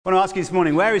I want to ask you this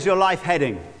morning, where is your life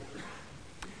heading?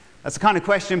 That's the kind of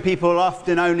question people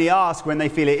often only ask when they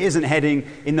feel it isn't heading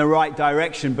in the right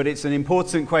direction, but it's an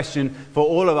important question for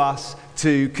all of us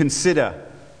to consider.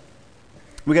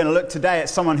 We're going to look today at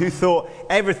someone who thought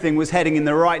everything was heading in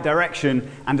the right direction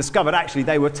and discovered actually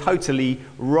they were totally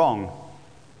wrong.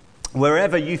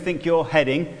 Wherever you think you're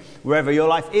heading, wherever your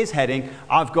life is heading,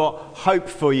 I've got hope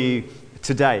for you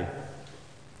today.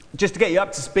 Just to get you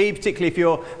up to speed, particularly if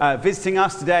you're visiting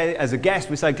us today as a guest,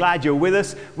 we're so glad you're with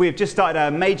us. We have just started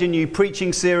a major new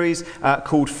preaching series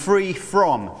called Free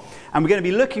From. And we're going to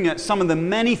be looking at some of the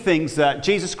many things that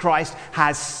Jesus Christ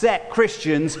has set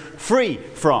Christians free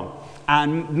from.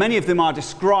 And many of them are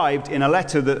described in a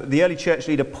letter that the early church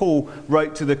leader Paul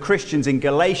wrote to the Christians in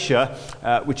Galatia,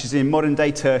 which is in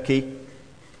modern-day Turkey.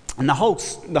 And the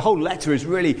whole letter is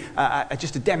really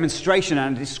just a demonstration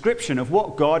and a description of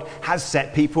what God has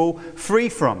set people free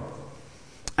from.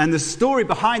 And the story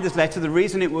behind this letter, the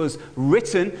reason it was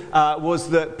written, was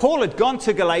that Paul had gone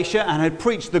to Galatia and had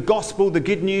preached the gospel, the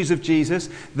good news of Jesus,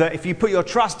 that if you put your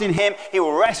trust in him, he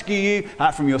will rescue you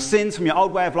from your sins, from your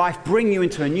old way of life, bring you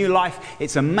into a new life.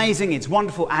 It's amazing, it's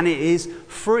wonderful, and it is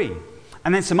free.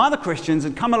 And then some other Christians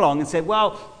had come along and said,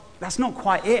 well, that's not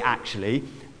quite it, actually.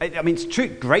 I mean, it's true,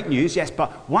 great news, yes,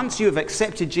 but once you have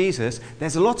accepted Jesus,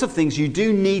 there's a lot of things you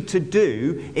do need to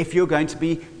do if you're going to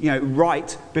be,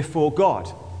 right before God.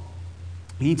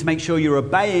 You need to make sure you're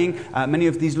obeying many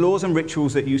of these laws and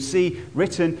rituals that you see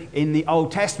written in the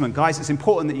Old Testament. Guys, it's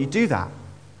important that you do that.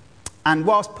 And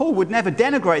whilst Paul would never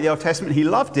denigrate the Old Testament, he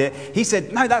loved it, he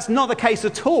said, no, that's not the case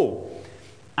at all.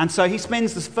 And so he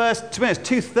spends the first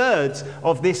 2/3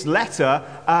 of this letter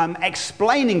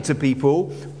explaining to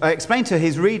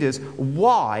his readers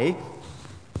why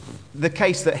the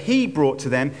case that he brought to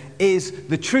them is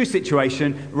the true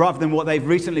situation rather than what they've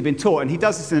recently been taught. And he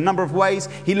does this in a number of ways.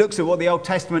 He looks at what the Old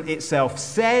Testament itself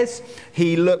says.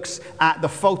 He looks at the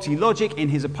faulty logic in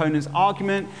his opponent's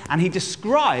argument. And he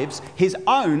describes his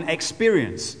own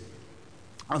experience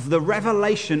of the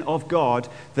revelation of God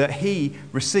that he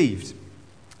received.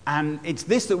 And it's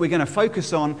this that we're going to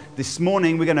focus on this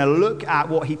morning. We're going to look at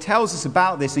what he tells us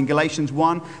about this in Galatians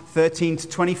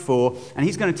 1:13-24. And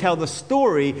he's going to tell the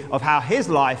story of how his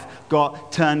life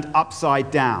got turned upside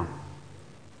down.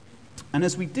 And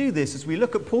as we do this, as we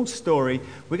look at Paul's story,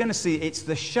 we're going to see it's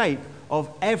the shape of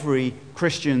every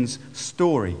Christian's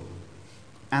story.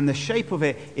 And the shape of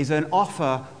it is an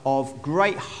offer of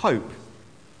great hope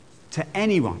to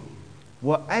anyone.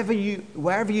 Wherever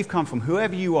you've come from,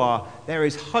 whoever you are, there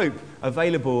is hope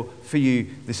available for you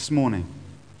this morning.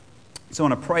 So I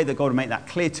want to pray that God will make that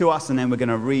clear to us, and then we're going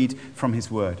to read from his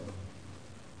word.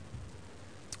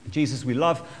 Jesus, we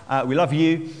love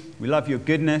you. We love your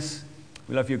goodness.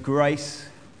 We love your grace.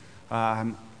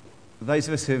 Those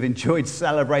of us who have enjoyed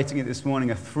celebrating it this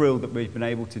morning are thrilled that we've been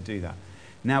able to do that.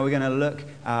 Now we're going to look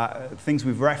at things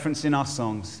we've referenced in our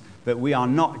songs, that we are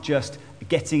not just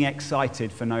getting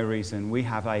excited for no reason. We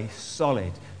have a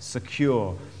solid,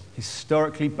 secure,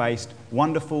 historically based,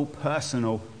 wonderful,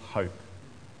 personal hope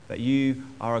that you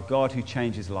are a God who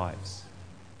changes lives.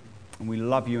 And we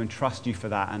love you and trust you for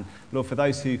that. And Lord, for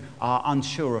those who are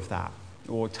unsure of that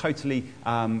or totally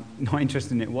not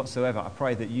interested in it whatsoever, I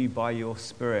pray that you, by your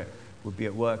Spirit, would be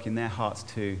at work in their hearts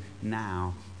too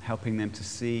now, helping them to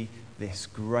see this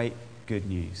great good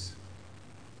news.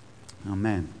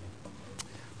 Amen.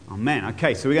 Amen.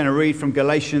 Okay, so we're going to read from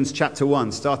Galatians chapter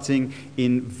 1, starting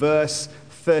in verse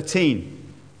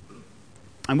 13.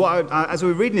 And as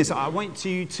we're reading this, I want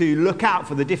you to look out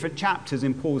for the different chapters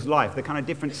in Paul's life, the kind of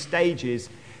different stages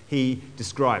he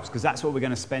describes, because that's what we're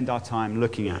going to spend our time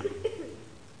looking at.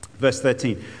 Verse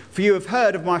 13. For you have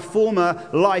heard of my former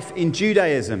life in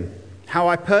Judaism, how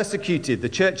I persecuted the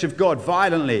church of God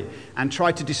violently and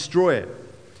tried to destroy it.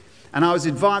 And I was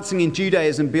advancing in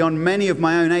Judaism beyond many of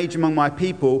my own age among my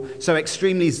people, so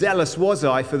extremely zealous was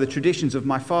I for the traditions of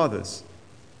my fathers.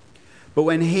 But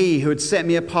when he who had set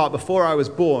me apart before I was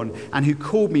born and who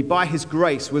called me by his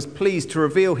grace was pleased to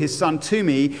reveal his Son to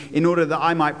me in order that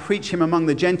I might preach him among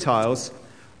the Gentiles,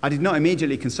 I did not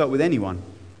immediately consult with anyone,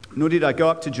 nor did I go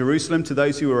up to Jerusalem to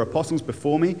those who were apostles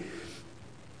before me,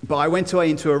 but I went away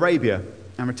into Arabia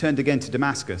and returned again to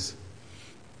Damascus.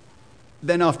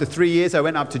 Then after 3 years, I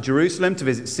went up to Jerusalem to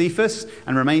visit Cephas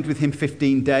and remained with him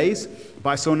 15 days. But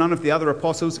I saw none of the other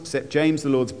apostles except James, the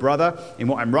Lord's brother. In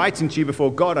what I'm writing to you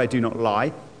before God, I do not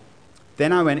lie.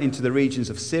 Then I went into the regions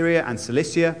of Syria and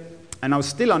Cilicia, and I was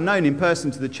still unknown in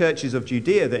person to the churches of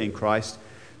Judea that in Christ.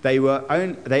 They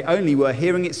only were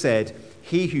hearing it said,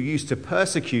 he who used to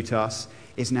persecute us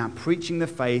is now preaching the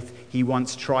faith he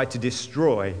once tried to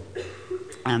destroy.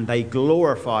 And they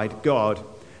glorified God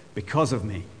because of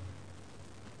me.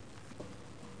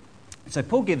 So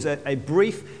Paul gives a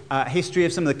brief history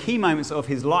of some of the key moments of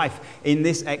his life in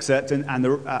this excerpt, and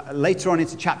later on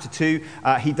into chapter 2,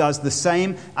 he does the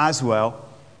same as well.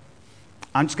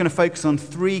 I'm just going to focus on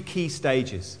 3 key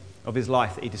stages of his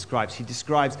life that he describes. He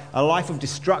describes a life of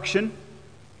destruction,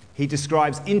 he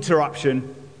describes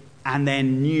interruption, and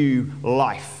then new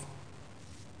life.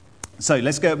 So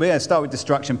we're going to start with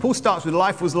destruction. Paul starts with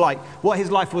what his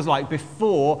life was like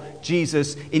before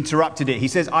Jesus interrupted it. He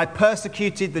says, I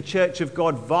persecuted the church of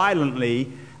God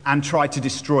violently and tried to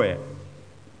destroy it.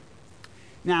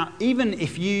 Now, even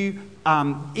if you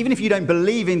don't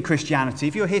believe in Christianity,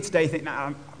 if you're here today and think,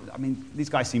 no, I mean, these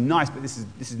guys seem nice, but this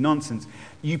is nonsense,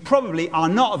 you probably are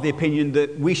not of the opinion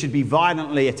that we should be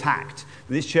violently attacked.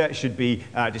 This church should be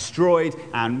destroyed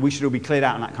and we should all be cleared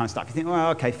out and that kind of stuff. You think,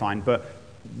 well, okay, fine, but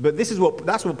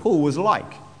that's what Paul was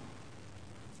like.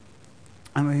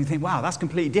 And you think, wow, that's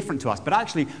completely different to us. But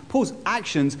actually, Paul's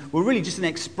actions were really just an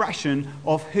expression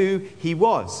of who he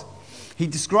was. He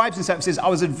describes himself and says, I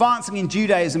was advancing in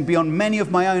Judaism beyond many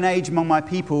of my own age among my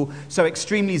people, so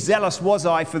extremely zealous was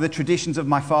I for the traditions of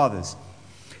my fathers.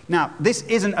 Now, this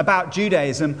isn't about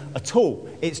Judaism at all.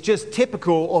 It's just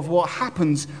typical of what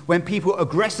happens when people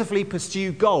aggressively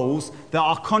pursue goals that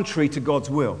are contrary to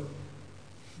God's will.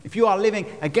 If you are living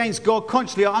against God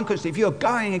consciously or unconsciously, if you are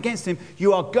going against him,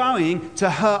 you are going to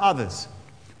hurt others.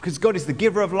 Because God is the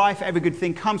giver of life, every good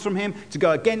thing comes from him. To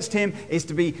go against him is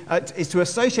to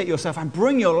associate yourself and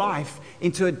bring your life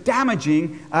into a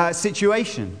damaging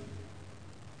situation.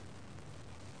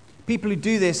 People who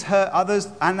do this hurt others,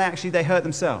 and they hurt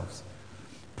themselves.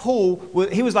 Paul,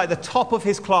 he was like the top of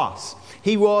his class.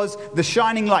 He was the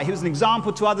shining light. He was an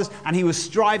example to others, and he was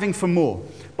striving for more.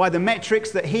 By the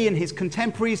metrics that he and his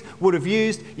contemporaries would have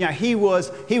used, he was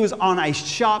on a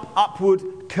sharp upward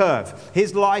curve.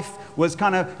 His life was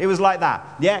it was like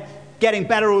that, getting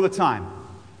better all the time.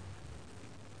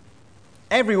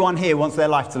 Everyone here wants their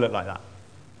life to look like that.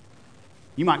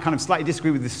 You might kind of slightly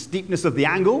disagree with the steepness of the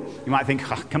angle. You might think,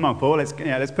 oh, come on, Paul,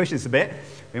 let's push this a bit.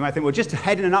 You might think, well, just to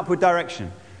head in an upward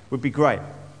direction would be great.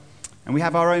 And we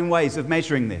have our own ways of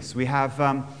measuring this. We have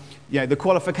the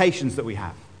qualifications that we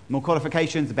have. The more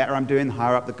qualifications, the better I'm doing, the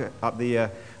higher up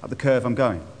the curve I'm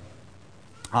going.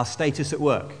 Our status at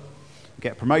work. We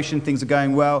get a promotion, things are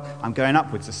going well, I'm going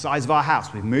upwards. The size of our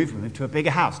house, we moved to a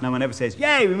bigger house. No one ever says,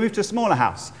 yay, we moved to a smaller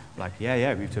house. Like,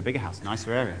 yeah, we moved to a bigger house,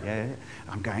 nicer area. Yeah.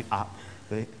 I'm going up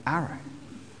the arrow.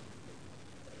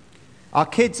 Our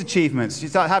kids' achievements. You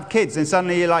start to have kids, and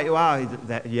suddenly you're like, wow,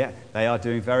 they are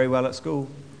doing very well at school.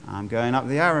 I'm going up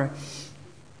the arrow.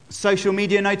 Social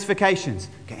media notifications.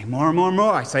 Getting more and more and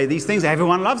more. I say these things,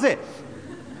 everyone loves it.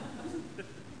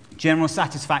 General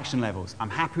satisfaction levels. I'm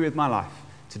happier with my life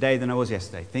today than I was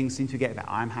yesterday. Things seem to get better.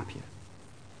 I'm happier.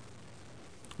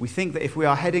 We think that if we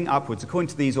are heading upwards, according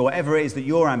to these, or whatever it is that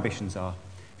your ambitions are,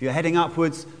 if you're heading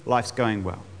upwards, life's going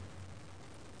well.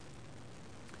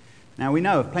 Now, we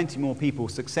know of plenty of people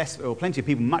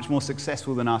much more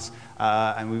successful than us,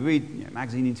 and we read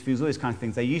magazine interviews, all these kind of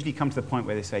things. They usually come to the point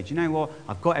where they say, do you know what,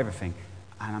 I've got everything,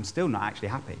 and I'm still not actually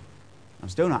happy. I'm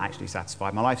still not actually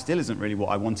satisfied. My life still isn't really what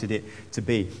I wanted it to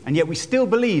be. And yet we still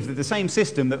believe that the same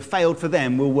system that failed for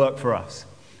them will work for us.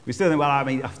 We still think, well, I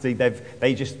mean,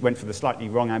 they just went for the slightly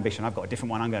wrong ambition. I've got a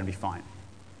different one. I'm going to be fine.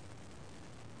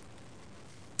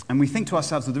 And we think to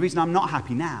ourselves, well, the reason I'm not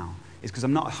happy now is because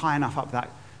I'm not high enough up that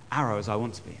arrow as I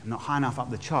want to be. I'm not high enough up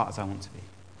the chart as I want to be.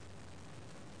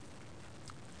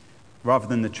 Rather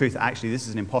than the truth, actually, this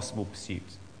is an impossible pursuit.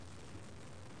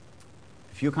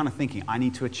 If you're kind of thinking, I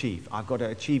need to achieve, I've got to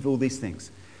achieve all these things,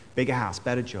 bigger house,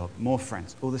 better job, more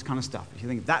friends, all this kind of stuff. If you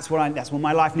think that's what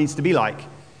my life needs to be like,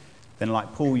 then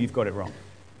like Paul, you've got it wrong.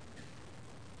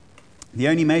 The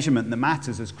only measurement that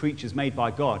matters as creatures made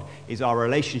by God is our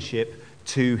relationship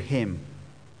to him.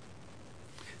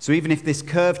 So even if this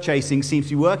curve chasing seems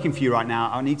to be working for you right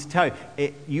now, I need to tell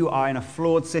you, you are in a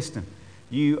flawed system.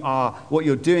 What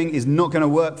you're doing is not going to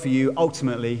work for you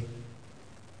ultimately,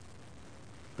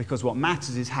 because what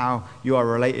matters is how you are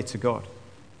related to God.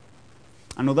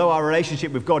 And although our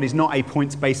relationship with God is not a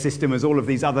points-based system as all of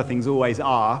these other things always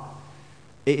are,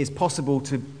 it is possible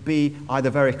to be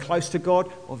either very close to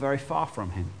God or very far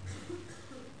from him.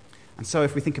 And so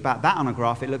if we think about that on a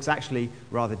graph, it looks actually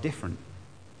rather different.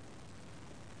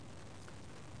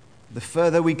 The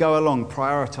further we go along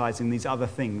prioritizing these other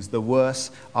things, the worse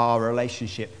our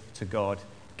relationship to God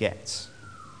gets.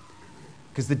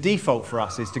 Because the default for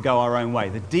us is to go our own way.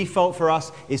 The default for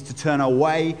us is to turn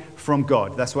away from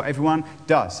God. That's what everyone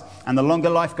does. And the longer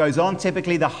life goes on,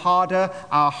 typically the harder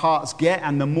our hearts get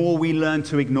and the more we learn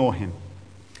to ignore him.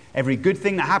 Every good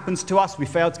thing that happens to us, we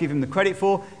fail to give him the credit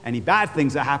for. Any bad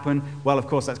things that happen, well, of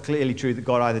course, that's clearly true that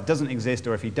God either doesn't exist,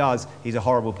 or if he does, he's a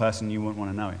horrible person, you wouldn't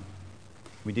want to know him.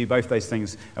 We do both those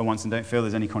things at once and don't feel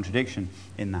there's any contradiction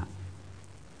in that.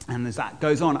 And as that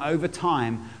goes on, over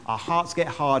time, our hearts get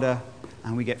harder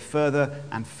and we get further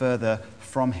and further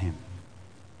from him.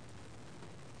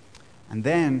 And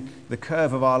then the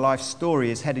curve of our life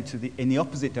story is headed in the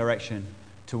opposite direction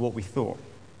to what we thought.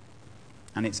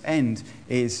 And its end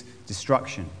is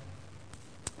destruction.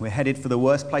 We're headed for the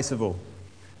worst place of all,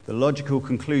 the logical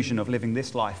conclusion of living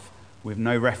this life with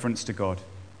no reference to God,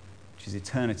 which is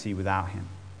eternity without him.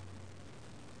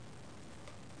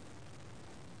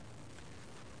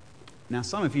 Now,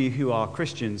 some of you who are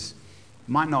Christians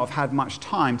might not have had much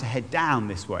time to head down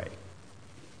this way.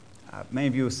 Many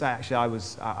of you will say, actually,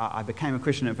 I became a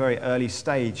Christian at a very early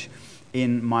stage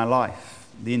in my life.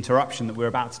 The interruption that we're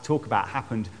about to talk about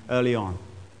happened early on.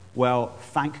 Well,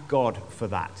 thank God for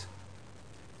that.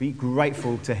 Be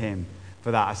grateful to him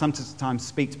for that. I sometimes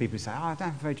speak to people who say, I don't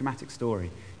have a very dramatic story.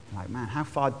 I'm like, man, how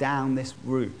far down this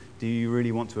route do you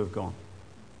really want to have gone?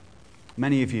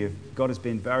 Many of you, God has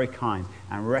been very kind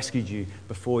and rescued you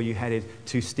before you headed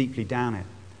too steeply down it.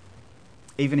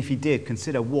 Even if he did,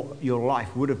 consider what your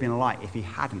life would have been like if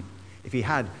he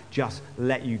had just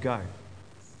let you go.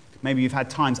 Maybe you've had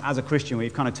times as a Christian where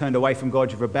you've kind of turned away from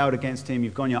God, you've rebelled against him,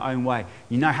 you've gone your own way.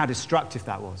 You know how destructive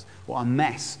that was, what a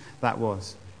mess that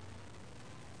was.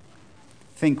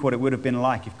 Think what it would have been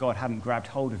like if God hadn't grabbed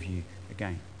hold of you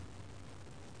again.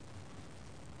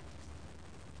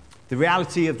 The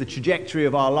reality of the trajectory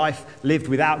of our life lived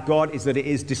without God is that it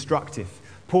is destructive.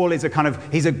 Paul is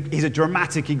he's a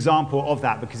dramatic example of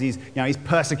that because he's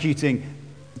persecuting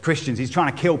Christians. He's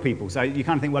trying to kill people. So you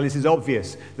kind of think, well, this is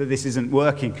obvious that this isn't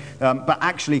working. But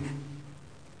actually,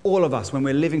 all of us, when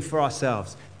we're living for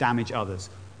ourselves, damage others.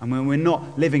 And when we're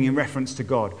not living in reference to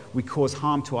God, we cause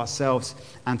harm to ourselves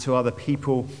and to other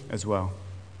people as well.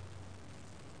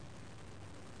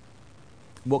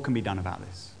 What can be done about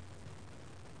this?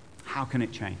 How can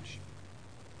it change?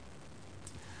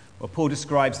 Well, Paul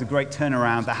describes the great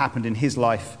turnaround that happened in his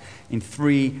life in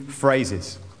 3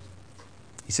 phrases.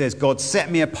 He says, God set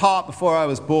me apart before I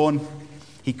was born.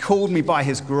 He called me by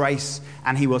his grace,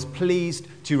 and he was pleased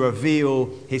to reveal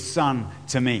his Son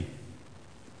to me.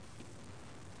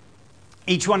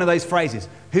 Each one of those phrases,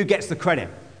 who gets the credit?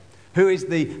 Who is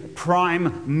the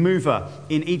prime mover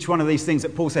in each one of these things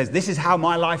that Paul says, this is how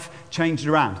my life changed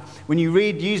around? When you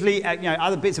read usually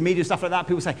other bits of media, stuff like that,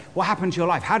 people say, what happened to your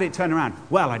life? How did it turn around?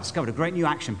 Well, I discovered a great new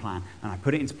action plan and I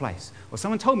put it into place. Or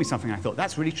someone told me something and I thought,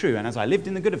 that's really true. And as I lived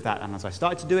in the good of that and as I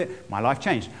started to do it, my life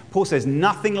changed. Paul says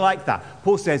nothing like that.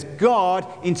 Paul says, God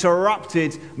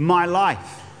interrupted my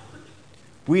life.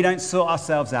 We don't sort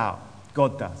ourselves out.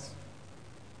 God does.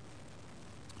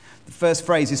 The first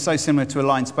phrase is so similar to a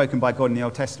line spoken by God in the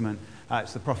Old Testament.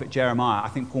 It's the prophet Jeremiah. I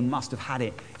think Paul must have had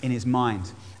it in his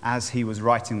mind as he was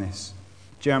writing this.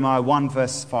 Jeremiah 1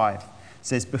 verse 5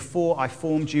 says, before I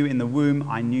formed you in the womb,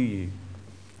 I knew you.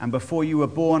 And before you were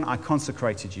born, I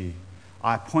consecrated you.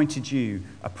 I appointed you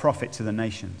a prophet to the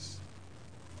nations.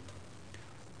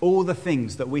 All the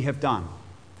things that we have done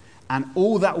and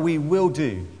all that we will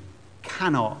do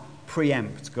cannot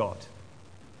preempt God.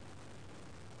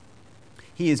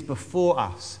 He is before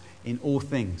us in all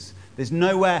things. There's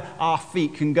nowhere our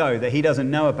feet can go that he doesn't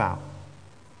know about.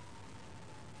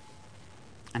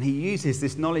 And he uses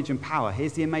this knowledge and power.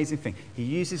 Here's the amazing thing. He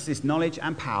uses this knowledge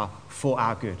and power for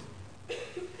our good.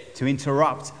 To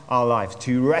interrupt our lives,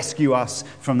 to rescue us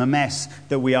from the mess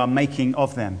that we are making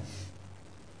of them.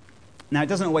 Now, it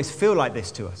doesn't always feel like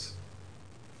this to us.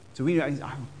 So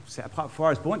I'm set apart before I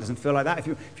was born. It doesn't feel like that.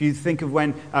 If you think of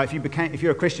when, if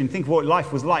you're a Christian, think of what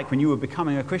life was like when you were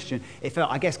becoming a Christian. It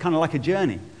felt, I guess, kind of like a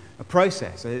journey, a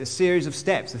process, a series of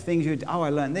steps, the things you I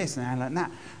learned this and I learned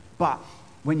that. But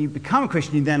when you become a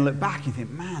Christian, you then look back and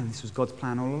think, man, this was God's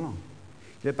plan all along.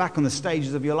 You look back on the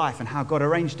stages of your life and how God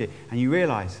arranged it, and you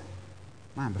realize,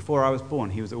 man, before I was born,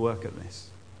 he was at work at this.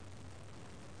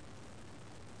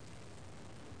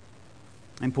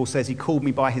 And Paul says, he called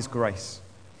me by his grace.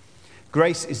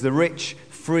 Grace is the rich,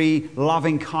 free,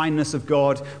 loving kindness of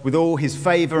God with all his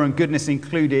favor and goodness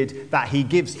included that he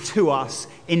gives to us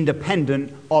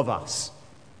independent of us.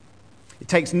 It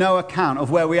takes no account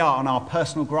of where we are on our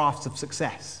personal graphs of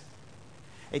success.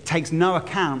 It takes no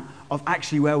account of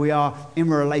actually where we are in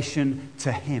relation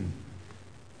to him.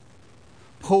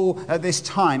 Paul, at this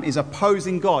time, is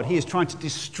opposing God. He is trying to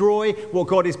destroy what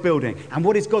God is building. And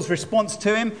what is God's response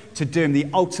to him? To do him the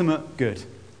ultimate good.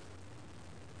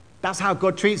 That's how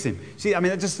God treats him. See, I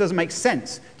mean, that just doesn't make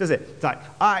sense, does it? It's like,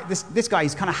 all right, this guy,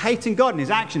 he's kind of hating God in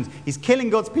his actions. He's killing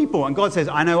God's people. And God says,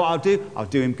 I know what I'll do. I'll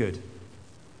do him good.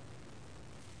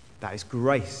 That is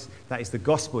grace. That is the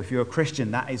gospel. If you're a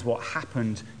Christian, that is what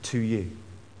happened to you.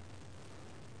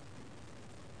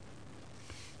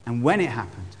 And when it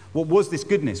happened, what was this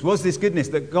goodness? Was this goodness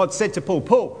that God said to Paul,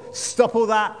 Paul, stop all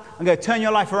that. I'm going to turn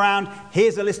your life around.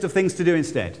 Here's a list of things to do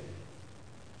instead.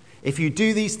 If you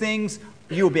do these things,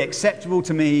 you will be acceptable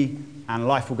to me and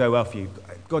life will go well for you.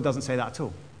 God doesn't say that at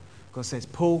all. God says,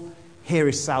 Paul, here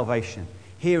is salvation.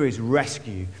 Here is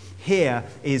rescue. Here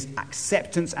is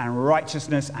acceptance and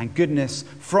righteousness and goodness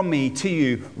from me to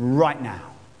you right now.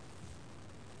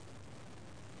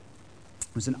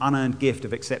 It was an unearned gift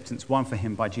of acceptance won for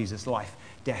him by Jesus' life,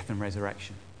 death and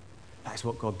resurrection. That's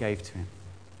what God gave to him.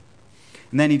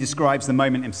 And then he describes the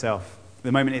moment itself.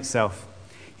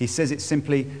 He says it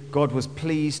simply, God was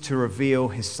pleased to reveal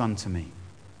his son to me.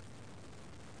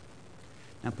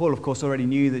 Now, Paul, of course, already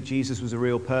knew that Jesus was a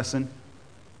real person.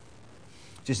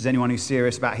 Just as anyone who's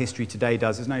serious about history today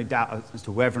does. There's no doubt as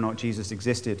to whether or not Jesus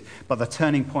existed. But the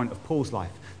turning point of Paul's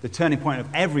life, the turning point of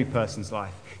every person's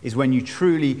life, is when you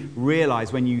truly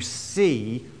realize, when you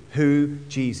see who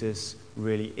Jesus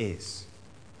really is.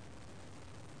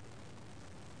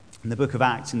 And the book of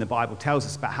Acts in the Bible tells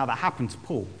us about how that happened to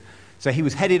Paul. So he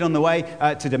was headed on the way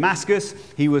to Damascus.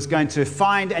 He was going to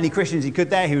find any Christians he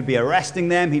could there. He would be arresting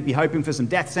them. He'd be hoping for some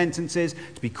death sentences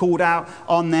to be called out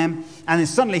on them. And then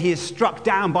suddenly he is struck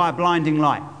down by a blinding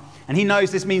light. And he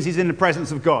knows this means he's in the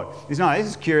presence of God. He's not, this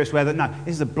is curious whether, no,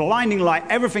 this is a blinding light.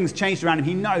 Everything's changed around him.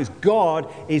 He knows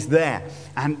God is there.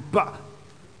 But,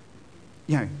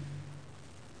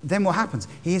 then what happens?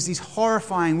 He hears these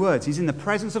horrifying words. He's in the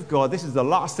presence of God. This is the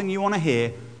last thing you want to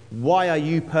hear. Why are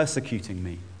you persecuting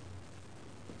me?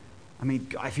 I mean,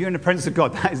 if you're in the presence of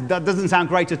God, that doesn't sound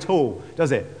great at all,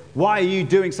 does it? Why are you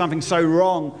doing something so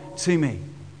wrong to me?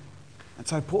 And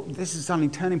so Paul, this is suddenly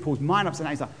turning Paul's mind upside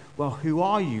down. He's like, well, who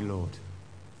are you, Lord?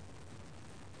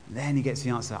 And then he gets the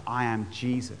answer, I am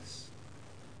Jesus.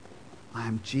 I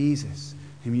am Jesus,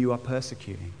 whom you are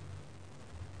persecuting.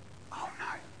 Oh, no.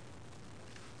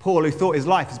 Paul, who thought his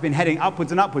life has been heading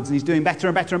upwards and upwards, and he's doing better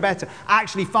and better and better,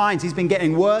 actually finds he's been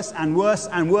getting worse and worse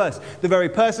and worse. The very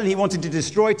person he wanted to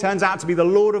destroy turns out to be the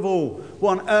Lord of all.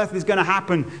 What on earth is going to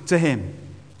happen to him?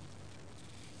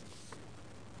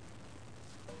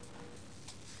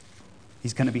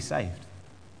 He's going to be saved.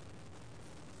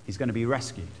 He's going to be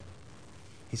rescued.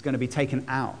 He's going to be taken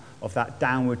out of that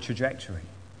downward trajectory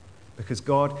because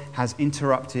God has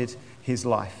interrupted his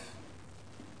life.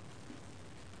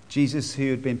 Jesus,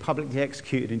 who had been publicly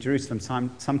executed in Jerusalem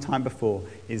some time before,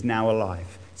 is now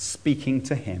alive, speaking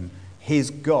to him,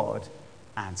 his God,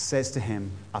 and says to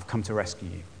him, I've come to rescue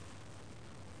you.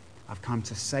 I've come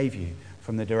to save you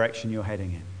from the direction you're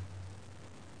heading in.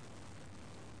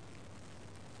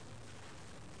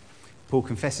 Paul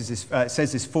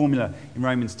says this formula in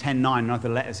Romans 10:9 and other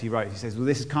letters he wrote. He says, well,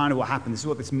 this is kind of what happened. This is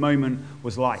what this moment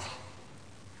was like.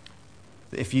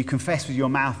 That if you confess with your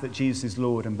mouth that Jesus is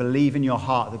Lord and believe in your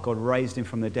heart that God raised him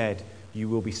from the dead, you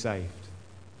will be saved.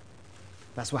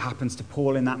 That's what happens to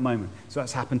Paul in that moment. So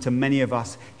that's happened to many of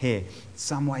us here.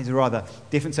 Some ways or other,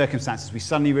 different circumstances, we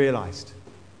suddenly realized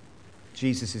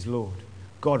Jesus is Lord.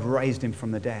 God raised him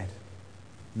from the dead.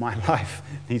 My life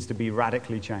needs to be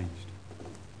radically changed.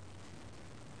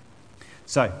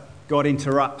 So God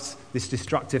interrupts this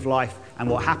destructive life, and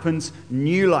what happens?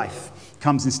 New life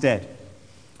comes instead.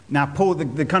 Now, Paul,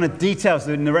 the kind of details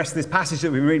in the rest of this passage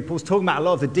that we read, Paul's talking about a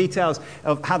lot of the details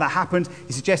of how that happened.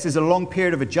 He suggests there's a long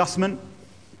period of adjustment,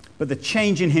 but the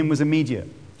change in him was immediate.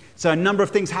 So a number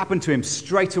of things happened to him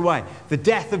straight away. The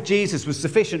death of Jesus was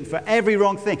sufficient for every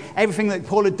wrong thing, everything that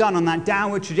Paul had done on that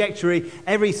downward trajectory,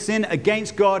 every sin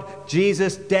against God,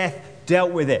 Jesus' death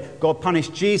dealt with it. God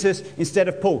punished Jesus instead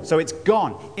of Paul. So it's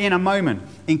gone in a moment.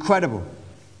 Incredible.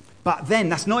 But then,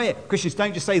 that's not it. Christians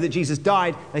don't just say that Jesus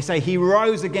died. They say he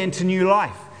rose again to new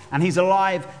life. And he's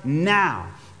alive now.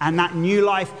 And that new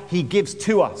life he gives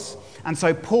to us. And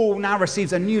so Paul now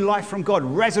receives a new life from God,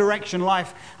 resurrection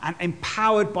life, and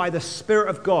empowered by the Spirit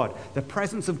of God. The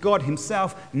presence of God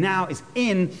himself now is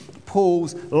in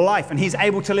Paul's life. And he's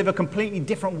able to live a completely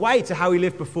different way to how he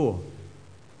lived before.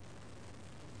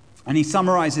 And he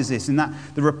summarizes this in that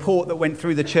the report that went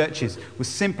through the churches was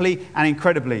simply and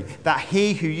incredibly that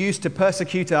he who used to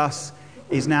persecute us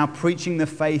is now preaching the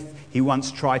faith he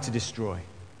once tried to destroy.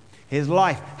 His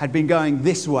life had been going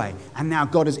this way, and now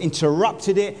God has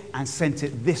interrupted it and sent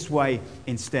it this way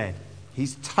instead.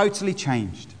 He's totally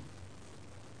changed.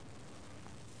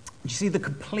 You see the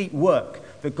complete work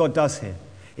that God does here.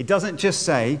 It doesn't just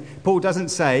say, Paul doesn't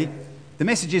say, the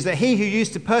message is that he who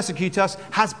used to persecute us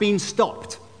has been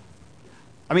stopped.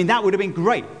 I mean, that would have been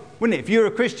great, wouldn't it? If you're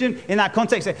a Christian in that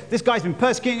context, say, this guy's been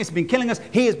persecuting us, he's been killing us,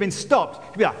 he has been stopped.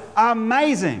 You'd be like,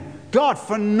 amazing. God,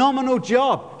 phenomenal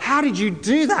job. How did you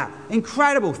do that?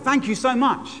 Incredible. Thank you so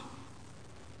much.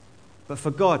 But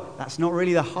for God, that's not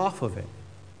really the half of it.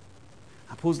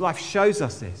 And Paul's life shows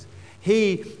us this.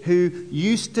 He who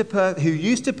used to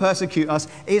persecute us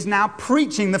is now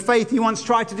preaching the faith he once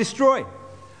tried to destroy.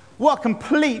 What a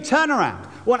complete turnaround.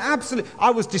 I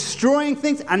was destroying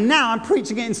things and now I'm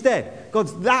preaching it instead.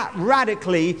 God's that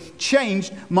radically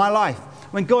changed my life.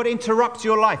 When God interrupts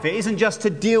your life, it isn't just to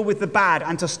deal with the bad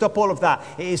and to stop all of that.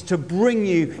 It is to bring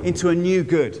you into a new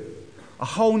good. A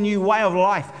whole new way of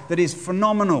life that is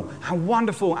phenomenal and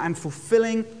wonderful and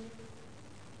fulfilling.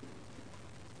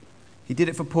 He did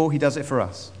it for Paul, he does it for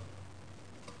us.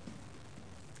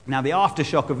 Now, the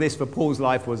aftershock of this for Paul's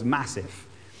life was massive.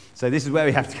 So this is where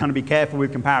we have to kind of be careful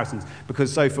with comparisons.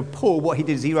 Because so for Paul, what he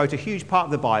did is he wrote a huge part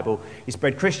of the Bible. He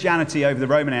spread Christianity over the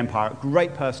Roman Empire at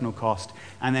great personal cost.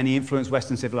 And then he influenced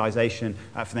Western civilization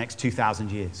for the next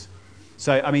 2,000 years.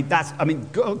 So,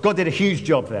 God did a huge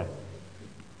job there.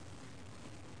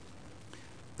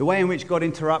 The way in which God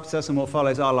interrupts us and what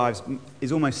follows our lives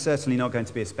is almost certainly not going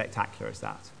to be as spectacular as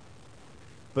that.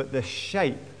 But the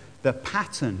shape, the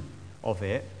pattern of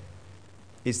it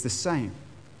is the same.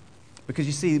 Because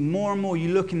you see, more and more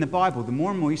you look in the Bible, the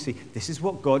more and more you see, this is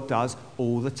what God does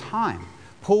all the time.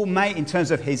 Paul may, in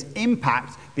terms of his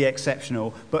impact, be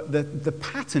exceptional, but the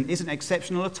pattern isn't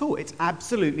exceptional at all. It's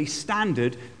absolutely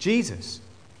standard Jesus.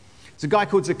 There's a guy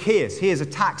called Zacchaeus. He is a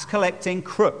tax-collecting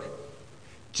crook.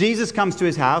 Jesus comes to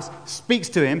his house, speaks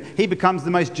to him. He becomes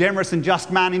the most generous and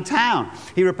just man in town.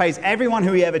 He repays everyone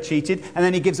who he ever cheated, and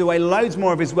then he gives away loads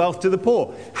more of his wealth to the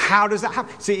poor. How does that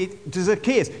happen? See, to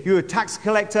Zacchaeus, you're a tax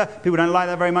collector. People don't like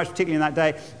that very much, particularly in that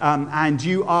day. And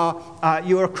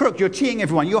you're a crook. You're cheating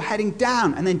everyone. You're heading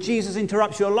down. And then Jesus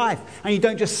interrupts your life. And you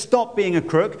don't just stop being a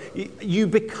crook. You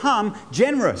become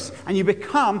generous. And you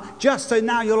become just, so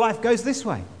now your life goes this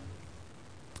way.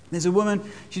 There's a woman,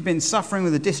 she's been suffering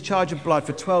with a discharge of blood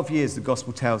for 12 years, the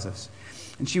gospel tells us.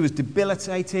 And she was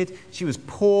debilitated, she was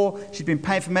poor, she'd been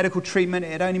paying for medical treatment,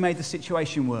 it had only made the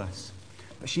situation worse.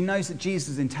 But she knows that Jesus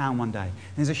is in town one day.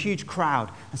 And there's a huge crowd.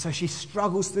 And so she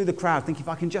struggles through the crowd, thinking, if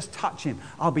I can just touch him,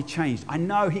 I'll be changed. I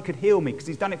know he could heal me because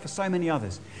he's done it for so many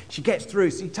others. She gets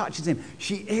through, she touches him.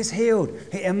 She is healed.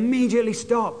 It immediately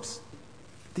stops.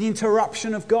 The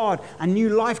interruption of God, and new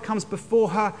life comes before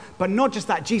her. But not just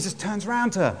that, Jesus turns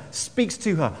around to her, speaks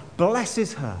to her,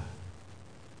 blesses her.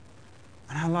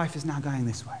 And her life is now going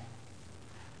this way.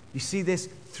 You see this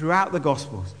throughout the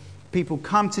Gospels. People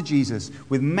come to Jesus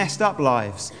with messed up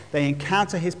lives. They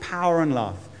encounter his power and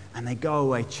love, and they go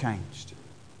away changed.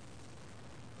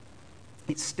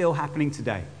 It's still happening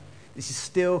today. This is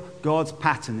still God's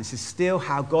pattern. This is still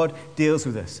how God deals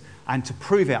with us. And to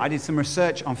prove it, I did some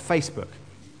research on Facebook.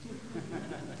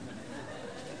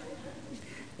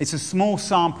 It's a small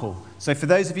sample. So for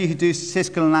those of you who do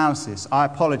statistical analysis, I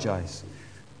apologize.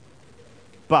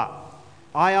 But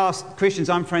I asked Christians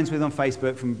I'm friends with on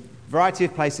Facebook from a variety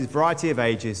of places, variety of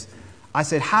ages. I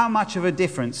said, how much of a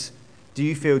difference do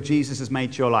you feel Jesus has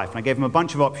made to your life? And I gave them a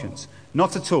bunch of options.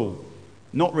 Not at all.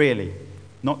 Not really.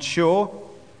 Not sure.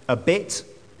 A bit.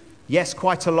 Yes,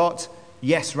 quite a lot.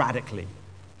 Yes, radically.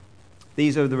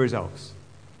 These are the results.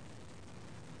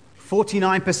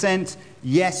 49%,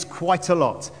 yes, quite a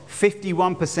lot.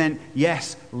 51%,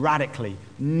 yes, radically.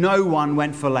 No one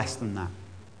went for less than that.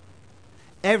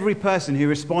 Every person who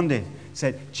responded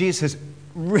said, Jesus has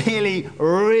really,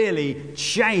 really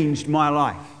changed my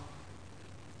life.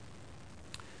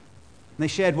 And they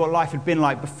shared what life had been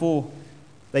like before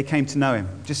they came to know him.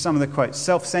 Just some of the quotes.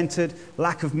 Self-centered,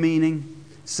 lack of meaning,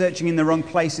 searching in the wrong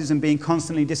places and being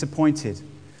constantly disappointed.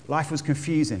 Life was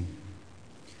confusing.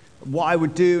 What I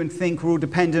would do and think were all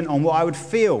dependent on what I would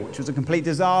feel, which was a complete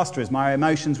disaster as my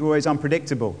emotions were always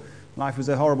unpredictable. Life was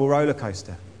a horrible roller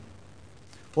coaster.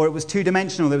 Or it was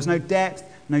two-dimensional. There was no depth,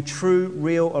 no true,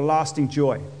 real, or lasting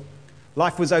joy.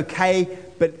 Life was okay,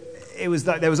 but it was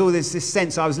like there was all this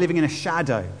sense I was living in a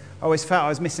shadow. I always felt I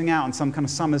was missing out on some kind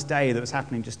of summer's day that was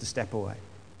happening just a step away.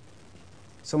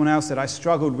 Someone else said, I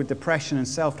struggled with depression and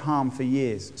self-harmed for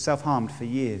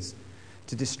years,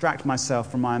 to distract myself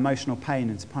from my emotional pain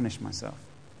and to punish myself.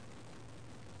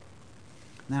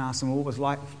 Now I asked them what was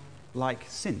like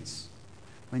since,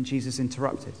 when Jesus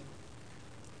interrupted.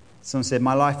 Someone said,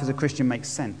 my life as a Christian makes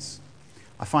sense.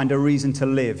 I find a reason to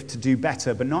live, to do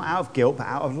better, but not out of guilt, but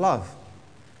out of love.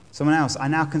 Someone else, I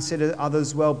now consider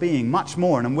others' well-being much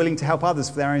more, and I'm willing to help others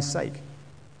for their own sake.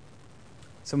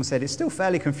 Someone said, it's still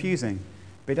fairly confusing,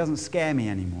 but it doesn't scare me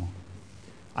anymore.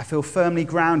 I feel firmly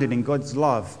grounded in God's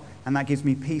love, and that gives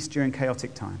me peace during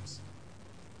chaotic times.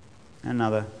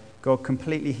 Another, God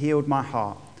completely healed my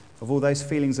heart of all those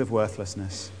feelings of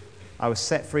worthlessness. I was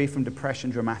set free from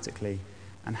depression dramatically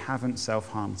and haven't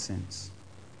self-harmed since.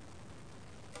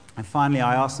 And finally,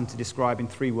 I asked them to describe in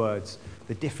 3 words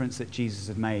the difference that Jesus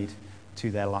had made to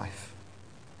their life.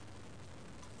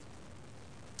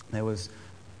 There was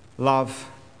love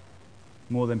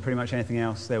more than pretty much anything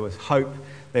else. There was hope,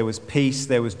 there was peace,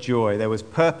 there was joy, there was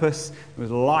purpose, there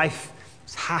was life, it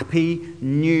was happy,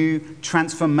 new,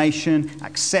 transformation,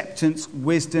 acceptance,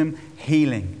 wisdom,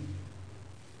 healing.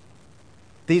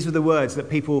 These were the words that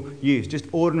people used, just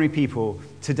ordinary people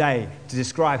today, to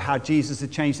describe how Jesus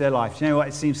had changed their life. You know what?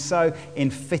 It seems so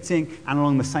fitting and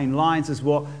along the same lines as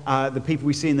what the people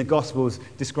we see in the Gospels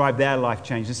describe their life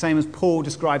change. The same as Paul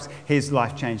describes his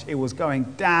life change. It was going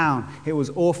down. It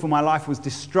was awful. My life was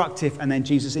destructive. And then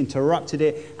Jesus interrupted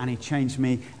it and he changed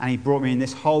me and he brought me in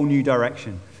this whole new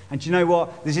direction. And do you know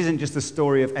what? This isn't just the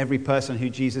story of every person who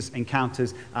Jesus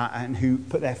encounters and who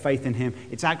put their faith in him.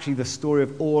 It's actually the story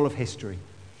of all of history.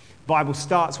 The Bible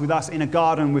starts with us in a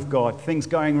garden with God, things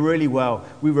going really well.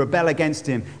 We rebel against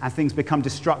him and things become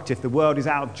destructive. The world is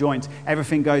out of joint.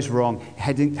 Everything goes wrong,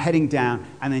 heading down.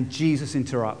 And then Jesus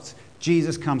interrupts.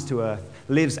 Jesus comes to earth,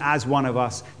 lives as one of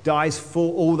us, dies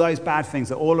for all those bad things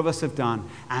that all of us have done,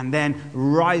 and then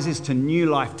rises to new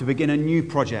life to begin a new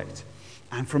project.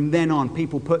 And from then on,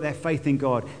 people put their faith in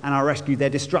God and are rescued. Their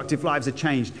destructive lives are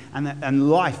changed. And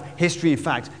life, history, in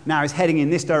fact, now is heading in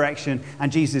this direction.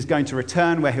 And Jesus is going to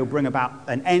return where he'll bring about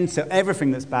an end to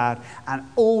everything that's bad. And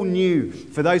all new,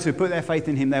 for those who put their faith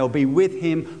in him, they will be with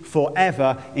him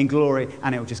forever in glory.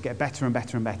 And it will just get better and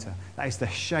better and better. That is the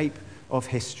shape of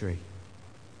history.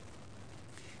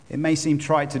 It may seem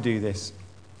trite to do this.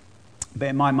 But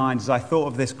in my mind, as I thought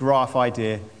of this graph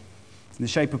idea, in the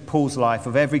shape of Paul's life,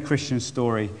 of every Christian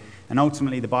story, and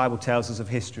ultimately the Bible tells us of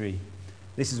history,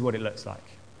 this is what it looks like.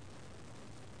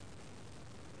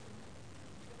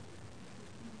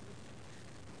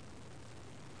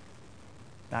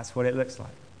 That's what it looks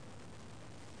like.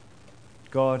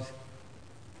 God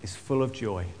is full of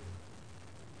joy.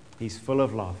 He's full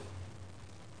of love.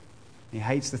 He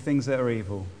hates the things that are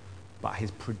evil, but his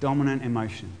predominant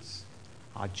emotions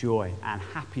are joy and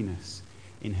happiness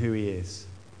in who he is.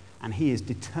 And he is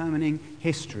determining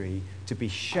history to be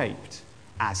shaped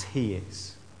as he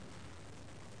is.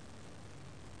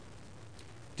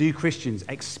 Do Christians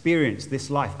experience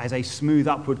this life as a smooth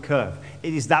upward curve?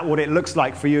 Is that what it looks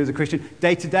like for you as a Christian?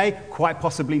 Day to day? Quite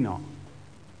possibly not.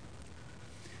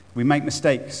 We make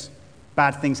mistakes.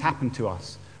 Bad things happen to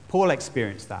us. Paul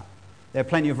experienced that. There are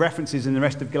plenty of references in the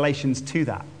rest of Galatians to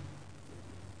that.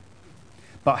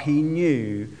 But he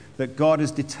knew that God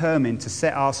is determined to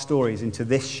set our stories into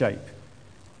this shape,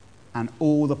 and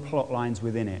all the plot lines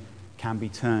within it can be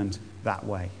turned that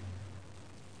way.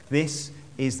 This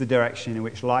is the direction in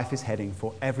which life is heading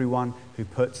for everyone who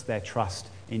puts their trust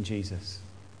in Jesus.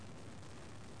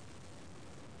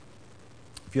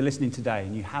 If you're listening today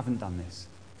and you haven't done this,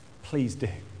 please do.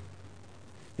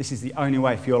 This is the only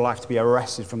way for your life to be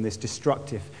arrested from this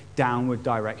destructive downward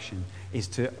direction, is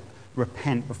to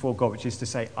repent before God, which is to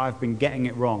say, I've been getting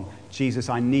it wrong. Jesus,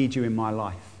 I need you in my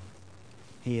life.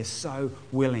 He is so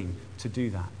willing to do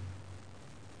that.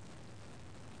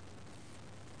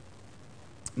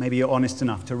 Maybe you're honest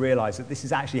enough to realize that this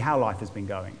is actually how life has been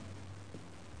going.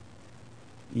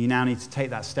 You now need to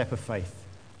take that step of faith.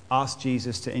 Ask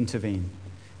Jesus to intervene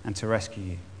and to rescue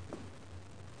you.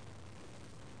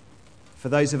 For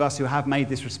those of us who have made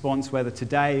this response, whether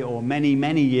today or many,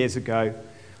 many years ago,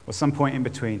 or some point in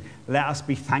between, let us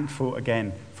be thankful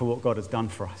again for what God has done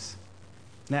for us.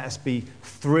 Let us be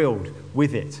thrilled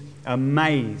with it,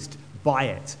 amazed by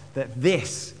it, that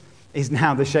this is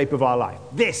now the shape of our life.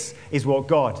 This is what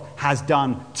God has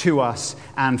done to us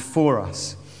and for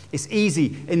us. It's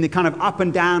easy in the kind of up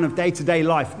and down of day-to-day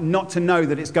life not to know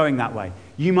that it's going that way.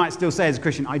 You might still say as a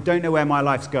Christian, I don't know where my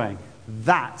life's going.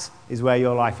 That is where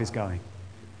your life is going.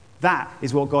 That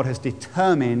is what God has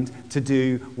determined to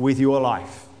do with your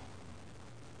life.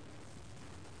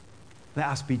 Let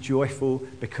us be joyful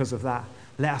because of that.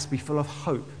 Let us be full of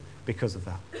hope because of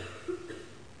that.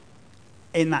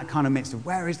 In that kind of midst of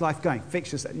where is life going?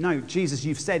 Fix yourself. No, Jesus,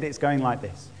 you've said it's going like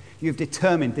this. You've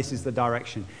determined this is the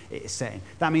direction it is setting.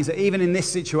 That means that even in this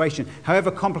situation,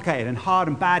 however complicated and hard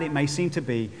and bad it may seem to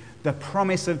be, the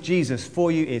promise of Jesus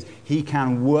for you is he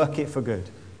can work it for good.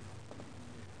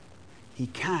 He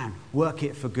can work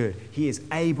it for good. He is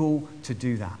able to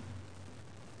do that.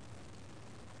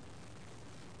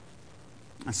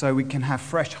 And so we can have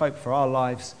fresh hope for our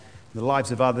lives, the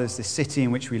lives of others, the city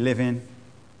in which we live in.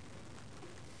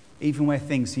 Even where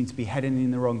things seem to be heading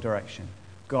in the wrong direction,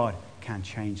 God can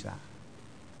change that.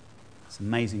 It's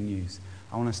amazing news.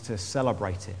 I want us to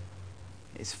celebrate it.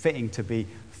 It's fitting to be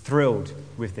thrilled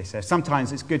with this.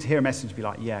 Sometimes it's good to hear a message and be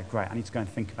like, yeah, great, I need to go and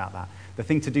think about that. The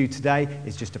thing to do today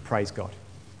is just to praise God.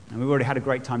 And we've already had a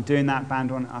great time doing that. Band,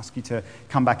 I want to ask you to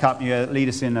come back up and lead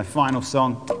us in a final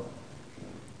song.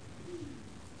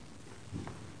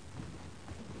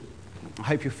 I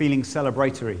hope you're feeling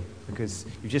celebratory because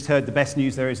you've just heard the best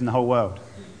news there is in the whole world.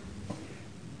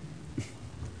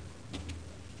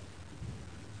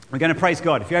 We're going to praise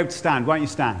God. If you're able to stand, why don't you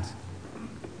stand?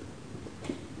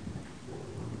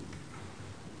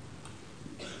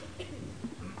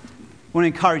 I want to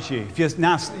encourage you. If you're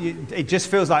now, it just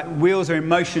feels like wheels are in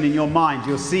motion in your mind.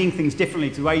 You're seeing things differently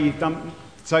to the way you've done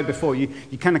so before. You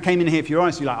kind of came in here, if you're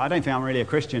honest, you're like, I don't think I'm really a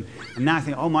Christian. And now I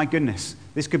think, oh my goodness,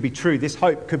 this could be true. This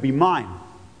hope could be mine.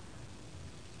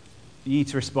 You need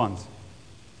to respond.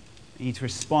 You need to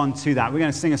respond to that. We're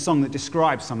going to sing a song that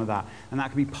describes some of that. And that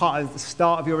could be part of the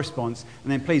start of your response.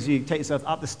 And then please, you take yourself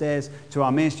up the stairs to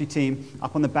our ministry team,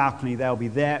 up on the balcony. They'll be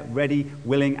there, ready,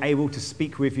 willing, able to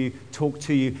speak with you, talk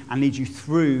to you, and lead you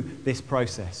through this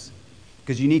process.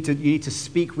 Because you need to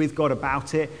speak with God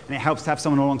about it, and it helps to have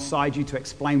someone alongside you to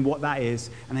explain what that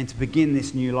is, and then to begin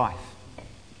this new life.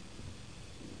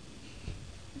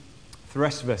 For the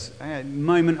rest of us, a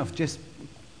moment of just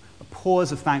a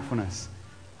pause of thankfulness,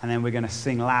 and then we're going to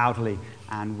sing loudly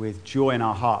and with joy in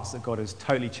our hearts that God has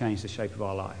totally changed the shape of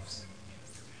our lives.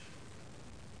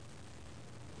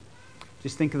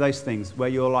 Just think of those things, where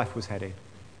your life was headed.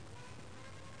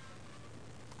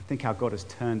 Think how God has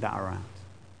turned that around.